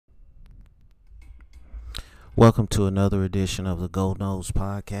Welcome to another edition of the Gold Nose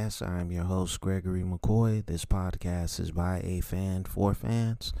Podcast. I'm your host, Gregory McCoy. This podcast is by a fan for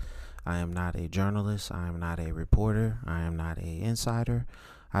fans. I am not a journalist. I am not a reporter. I am not a insider.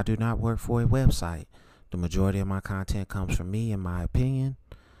 I do not work for a website. The majority of my content comes from me and my opinion.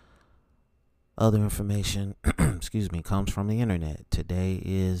 Other information, comes from the internet. Today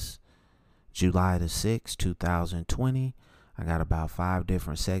is July the 6th, 2020. I got about 5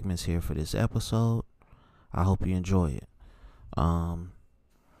 different segments here for this episode. I hope you enjoy it.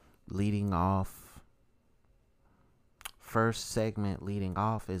 First segment leading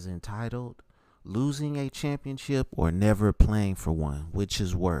off is entitled Losing a Championship or Never Playing for One, which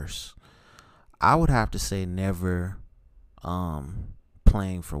is worse? I would have to say never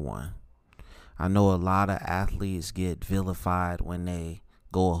playing for one. I know a lot of athletes get vilified when they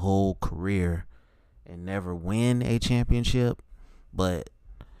go a whole career and never win a championship, but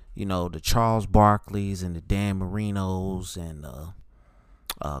you know, the Charles Barkleys and the Dan Marinos and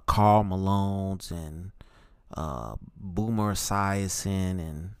Karl Malones and Boomer Esiason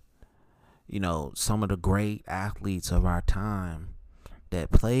and, you know, some of the great athletes of our time that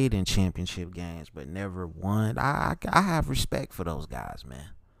played in championship games but never won. I have respect for those guys, man.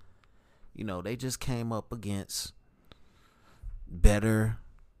 You know, they just came up against better,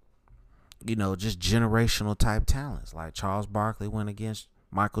 you know, just generational type talents. Like Charles Barkley went against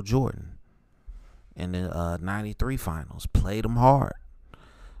Michael Jordan in the 93 finals. Played him hard.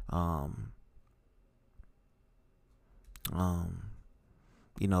 You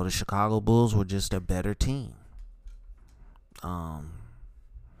know, the Chicago Bulls were just a better team. You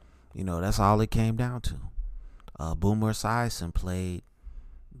know, that's all it came down to. Boomer Esiason played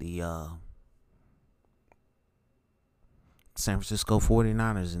the San Francisco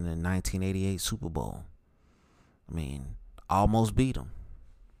 49ers in the 1988 Super Bowl. I mean, almost beat them.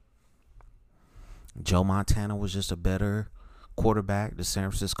 Joe Montana was just a better quarterback. The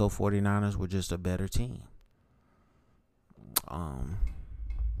San Francisco 49ers were just a better team.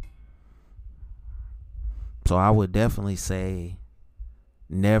 So I would definitely say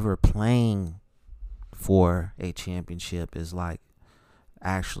never playing for a championship is like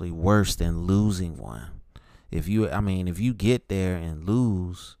actually worse than losing one. If you get there and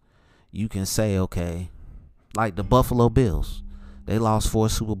lose, you can say, okay, like the Buffalo Bills. They lost 4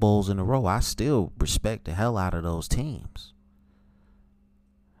 Super Bowls in a row. I still respect the hell out of those teams.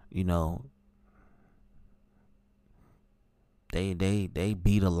 You know, they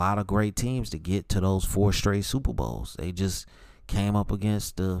beat a lot of great teams to get to those 4 straight Super Bowls. They just came up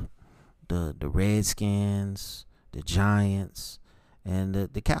against the Redskins, the Giants, and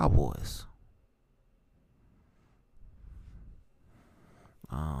the Cowboys.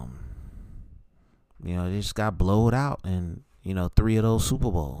 You know, they just got blowed out in, you know, 3 of those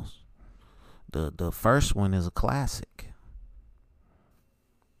Super Bowls. The first one is a classic.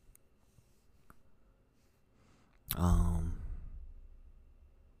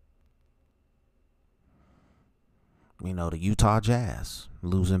 You know, the Utah Jazz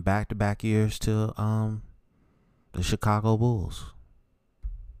losing back-to-back years to the Chicago Bulls.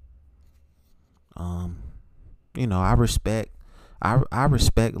 You know, I respect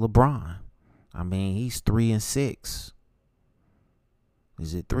LeBron. I mean, he's 3-6.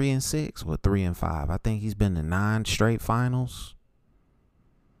 Is it 3-6 or 3-5? I think he's been to 9 straight finals.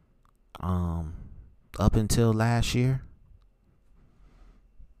 Up until last year.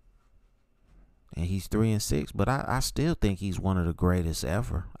 And he's 3-6, but I still think he's one of the greatest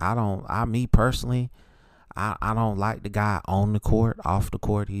ever. Me personally, I don't like the guy on the court. Off the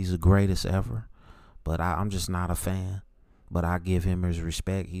court, he's the greatest ever. But I'm just not a fan. But I give him his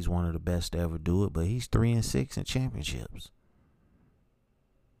respect. He's one of the best to ever do it. But he's 3-6 in championships.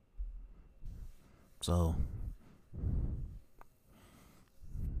 So,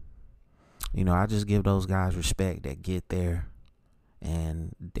 you know, I just give those guys respect that get there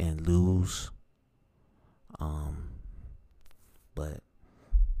and lose. But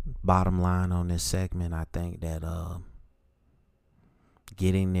bottom line on this segment, I think that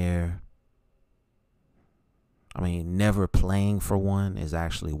getting there, never playing for one is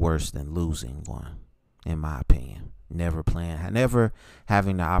actually worse than losing one, in my opinion. Never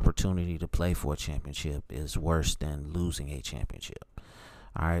having the opportunity to play for a championship is worse than losing a championship.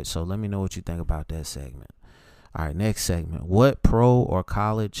 All right, so let me know what you think about that segment. All right, next segment. What pro or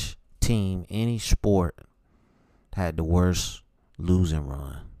college team, any sport, had the worst losing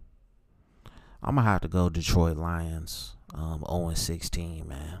run? I'm going to have to go Detroit Lions, 0-16,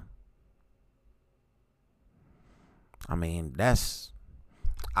 man.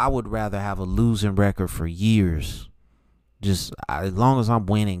 I would rather have a losing record for years. Just as long as I'm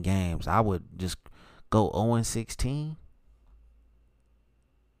winning games, I would just go 0-16?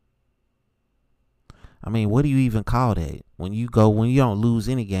 I mean, what do you even call that? When you don't lose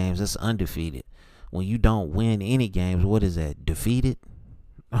any games, that's undefeated. When you don't win any games, what is that? Defeated?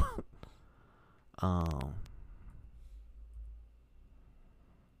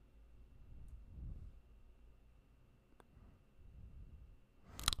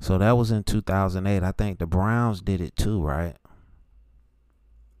 So that was in 2008. I think the Browns did it too, right?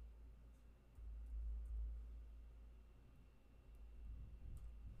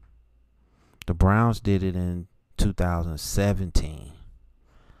 The Browns did it in 2017.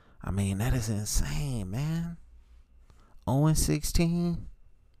 I mean, that is insane, man. 0-16.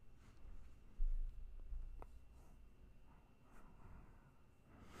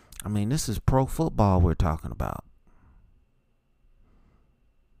 I mean, this is pro football we're talking about.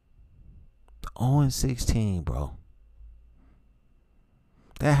 0-16, bro.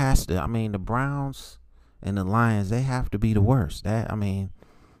 That has to, I mean, the Browns and the Lions, they have to be the worst. That, I mean,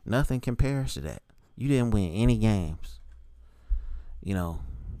 nothing compares to that. You didn't win any games. You know.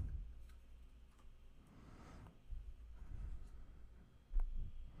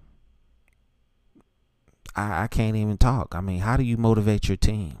 I can't even talk. I mean, how do you motivate your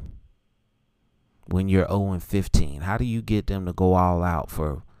team when you're 0-15? How do you get them to go all out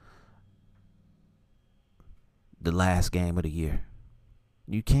for the last game of the year?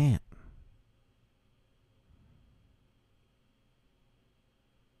 You can't.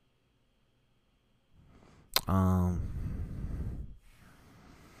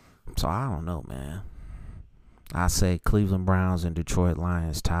 So I don't know, man. I say Cleveland Browns and Detroit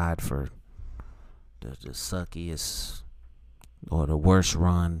Lions tied for the suckiest or the worst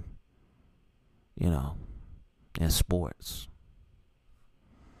run, in sports.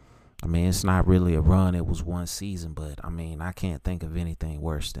 I mean, it's not really a run. It was one season, but I mean, I can't think of anything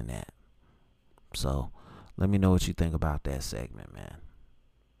worse than that. So let me know what you think about that segment, man.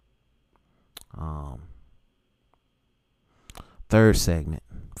 Third segment,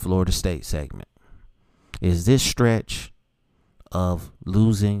 Florida State segment. Is this stretch of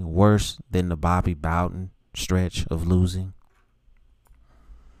losing worse than the Bobby Bowden stretch of losing?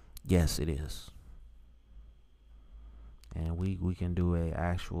 Yes, it is. And we can do a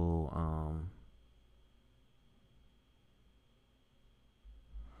actual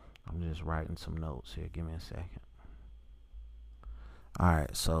I'm just writing some notes here. Give me a second. All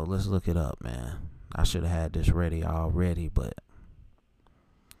right, so let's look it up, man. I should have had this ready already, but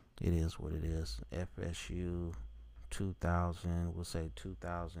it is what it is. FSU 2000, we'll say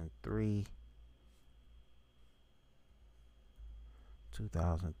 2003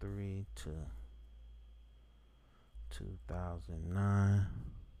 to 2009.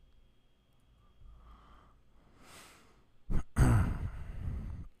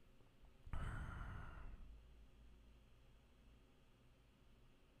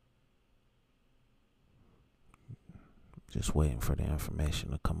 Just waiting for the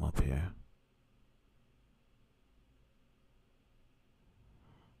information to come up here.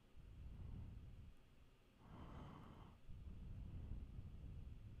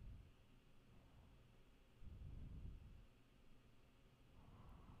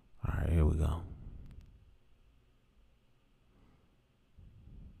 All right, here we go.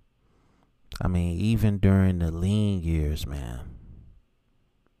 I mean, even during the lean years, man.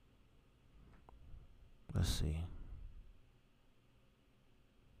 Let's see.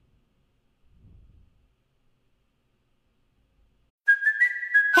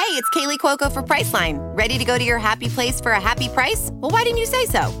 Hey, it's Kaylee Cuoco for Priceline. Ready to go to your happy place for a happy price? Well, why didn't you say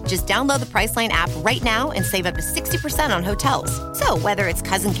so? Just download the Priceline app right now and save up to 60% on hotels. So whether it's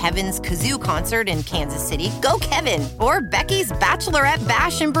Cousin Kevin's Kazoo Concert in Kansas City, go Kevin, or Becky's Bachelorette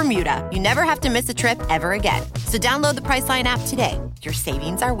Bash in Bermuda, you never have to miss a trip ever again. So download the Priceline app today. Your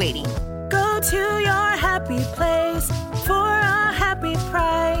savings are waiting. Go to your happy place for a happy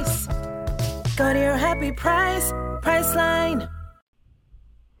price. Go to your happy price, Priceline.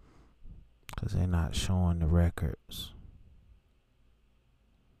 Because they're not showing the records.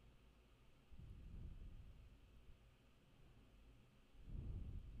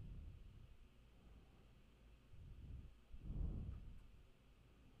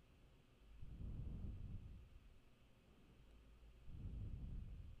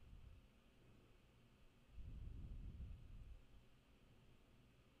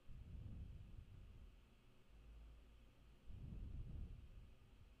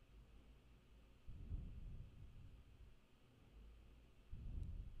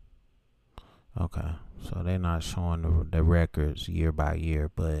 Okay, so they're not showing the records year by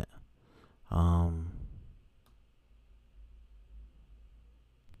year, but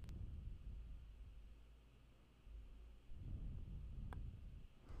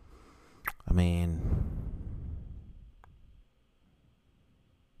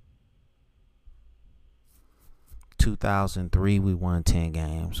 2003 we won 10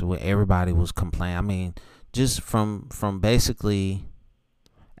 games. Everybody was complaining. I mean, just from basically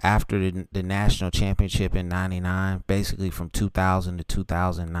after the national championship in 99, basically from 2000 to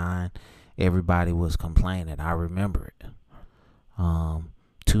 2009, everybody was complaining. I remember it.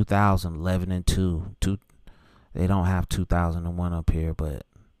 2011 and 2. They don't have 2001 up here, but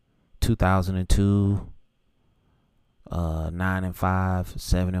 2002, 9 and 5,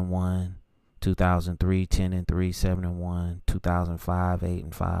 7 and 1. 2003, 10 and 3, 7 and 1. 2005, 8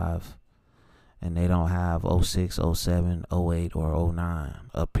 and 5. And they don't have 06, 07, 08, or 09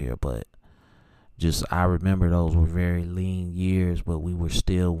 up here. But just, I remember those were very lean years, but we were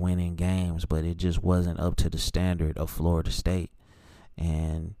still winning games. But it just wasn't up to the standard of Florida State.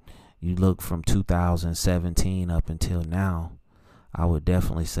 And you look from 2017 up until now, I would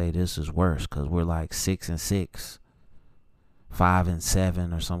definitely say this is worse, because we're like 6 and 6, 5 and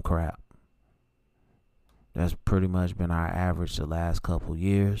 7, or some crap. That's pretty much been our average the last couple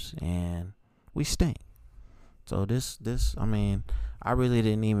years, and we stink. So this, I mean, I really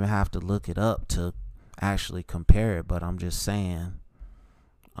didn't even have to look it up to actually compare it, but I'm just saying,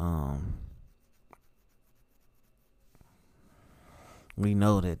 we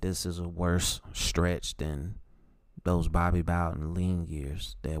know that this is a worse stretch than those Bobby Bowden lean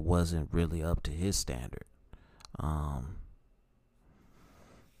years that wasn't really up to his standard.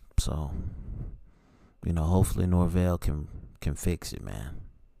 So, you know, hopefully Norvell can fix it, man.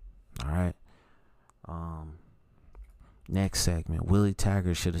 All right. Next segment, Willie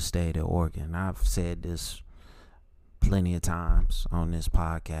Taggart should have stayed at Oregon. I've said this plenty of times on this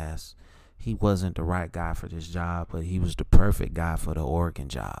podcast. He wasn't the right guy for this job, but he was the perfect guy for the Oregon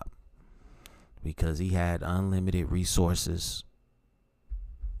job, because he had unlimited resources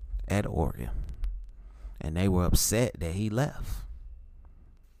at Oregon, and they were upset that he left.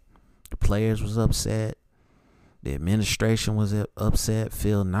 The players was upset. The administration was upset.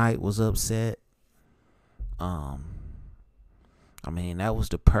 Phil Knight was upset. I mean, that was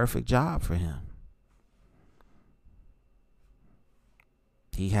the perfect job for him.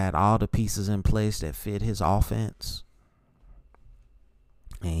 He had all the pieces in place that fit his offense.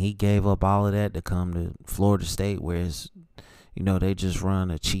 And he gave up all of that to come to Florida State, where it's, you know, they just run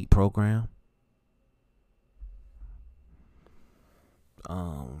a cheap program.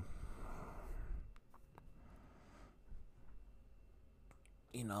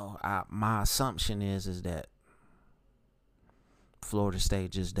 You know, my assumption is that Florida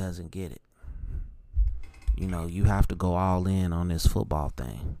State just doesn't get it. You know, you have to go all in on this football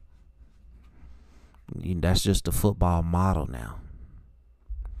thing. That's just the football model now.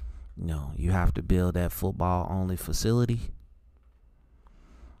 You know, you have to build that football-only facility.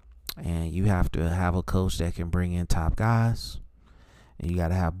 And you have to have a coach that can bring in top guys. And you got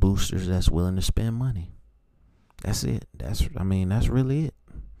to have boosters that's willing to spend money. That's it. That's really it.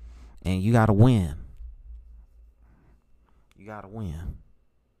 And you got to win. You got to win.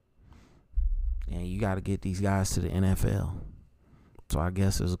 And you got to get these guys to the NFL. So I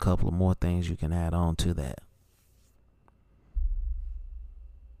guess there's a couple of more things you can add on to that.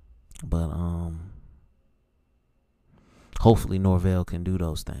 But hopefully Norvell can do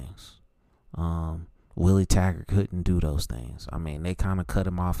those things. Willie Taggart couldn't do those things. I mean, they kind of cut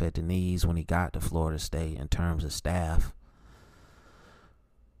him off at the knees when he got to Florida State in terms of staff,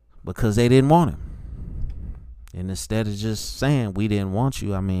 because they didn't want him. And instead of just saying, we didn't want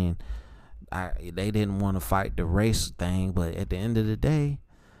you, I mean, they didn't want to fight the race thing. But at the end of the day,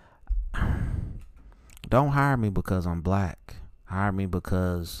 don't hire me because I'm black. Hire me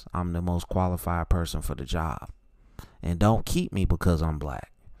because I'm the most qualified person for the job. And don't keep me because I'm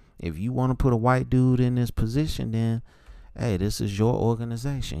black. If you want to put a white dude in this position, then, hey, this is your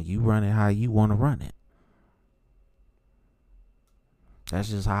organization. You run it how you want to run it. That's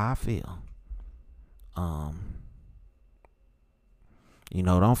just how I feel. You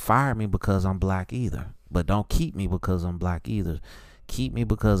know, don't fire me because I'm black either. But don't keep me because I'm black either. Keep me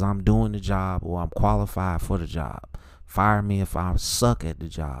because I'm doing the job or I'm qualified for the job. Fire me if I suck at the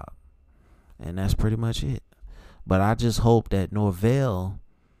job. And that's pretty much it. But I just hope that Norvell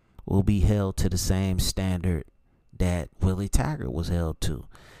will be held to the same standard that Willie Taggart was held to.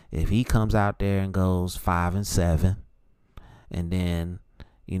 If he comes out there and goes 5 and 7, and then,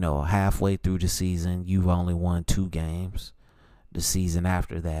 you know, halfway through the season, you've only won 2 games. The season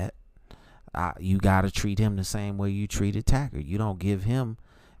after that, you got to treat him the same way you treated Taggart. You don't give him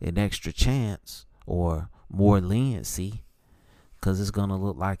an extra chance or more leniency, because it's going to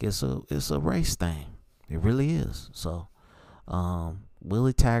look like it's a race thing. It really is. So,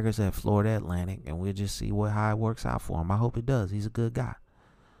 Willie Taggart's at Florida Atlantic, and we'll just see how it works out for him. I hope it does. He's a good guy.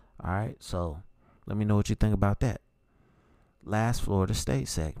 All right, so let me know what you think about that. last Florida State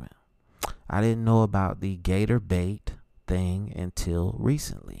segment. I didn't know about the gator bait thing until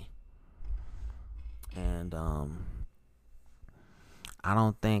recently. And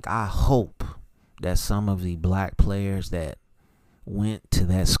I hope that some of the black players that went to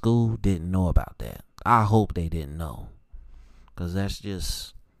that school didn't know about that. I hope they didn't know. Because that's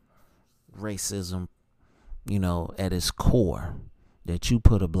just racism, at its core. That you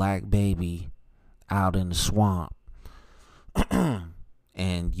put a black baby out in the swamp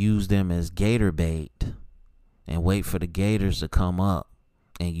and use them as gator bait and wait for the gators to come up,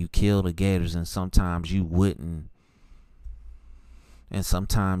 and you kill the gators, and sometimes you wouldn't, and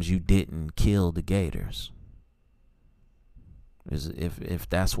sometimes you didn't kill the gators. If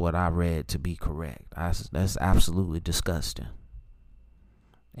that's what I read to be correct, that's absolutely disgusting.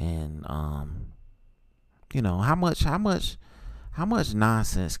 And how much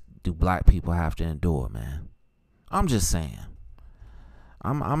nonsense do black people have to endure, man? I'm just saying.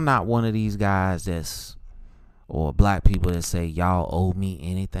 I'm not one of these guys or black people that say y'all owe me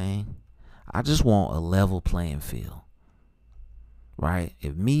anything. I just want a level playing field. Right?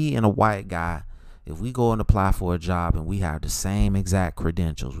 If me and a white guy, if we go and apply for a job and we have the same exact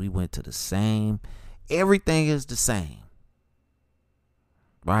credentials, we went to the same, everything is the same.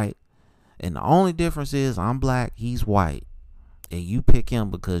 Right? And the only difference is I'm black, he's white. And you pick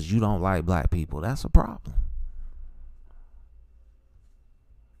him because you don't like black people. That's a problem.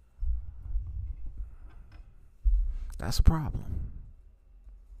 That's a problem.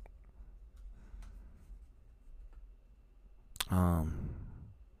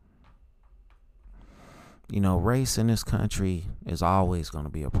 Race in this country is always going to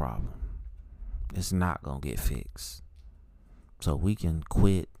be a problem. It's not going to get fixed. So we can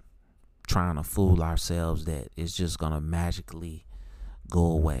quit trying to fool ourselves that it's just going to magically go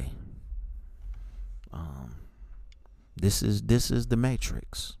away. This is the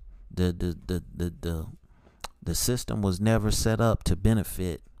Matrix. The system was never set up to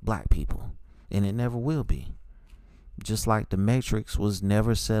benefit black people, and it never will be. Just like the Matrix was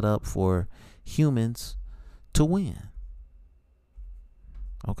never set up for humans to win.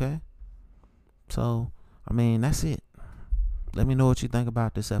 Okay? So, that's it. Let me know what you think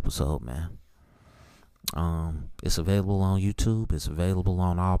about this episode, man. It's available on YouTube. It's available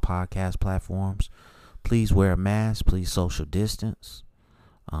on all podcast platforms. Please wear a mask. Please social distance.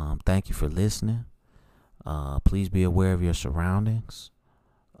 Thank you for listening. Please be aware of your surroundings.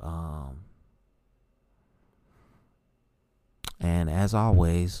 And as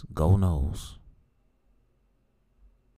always, go Noles.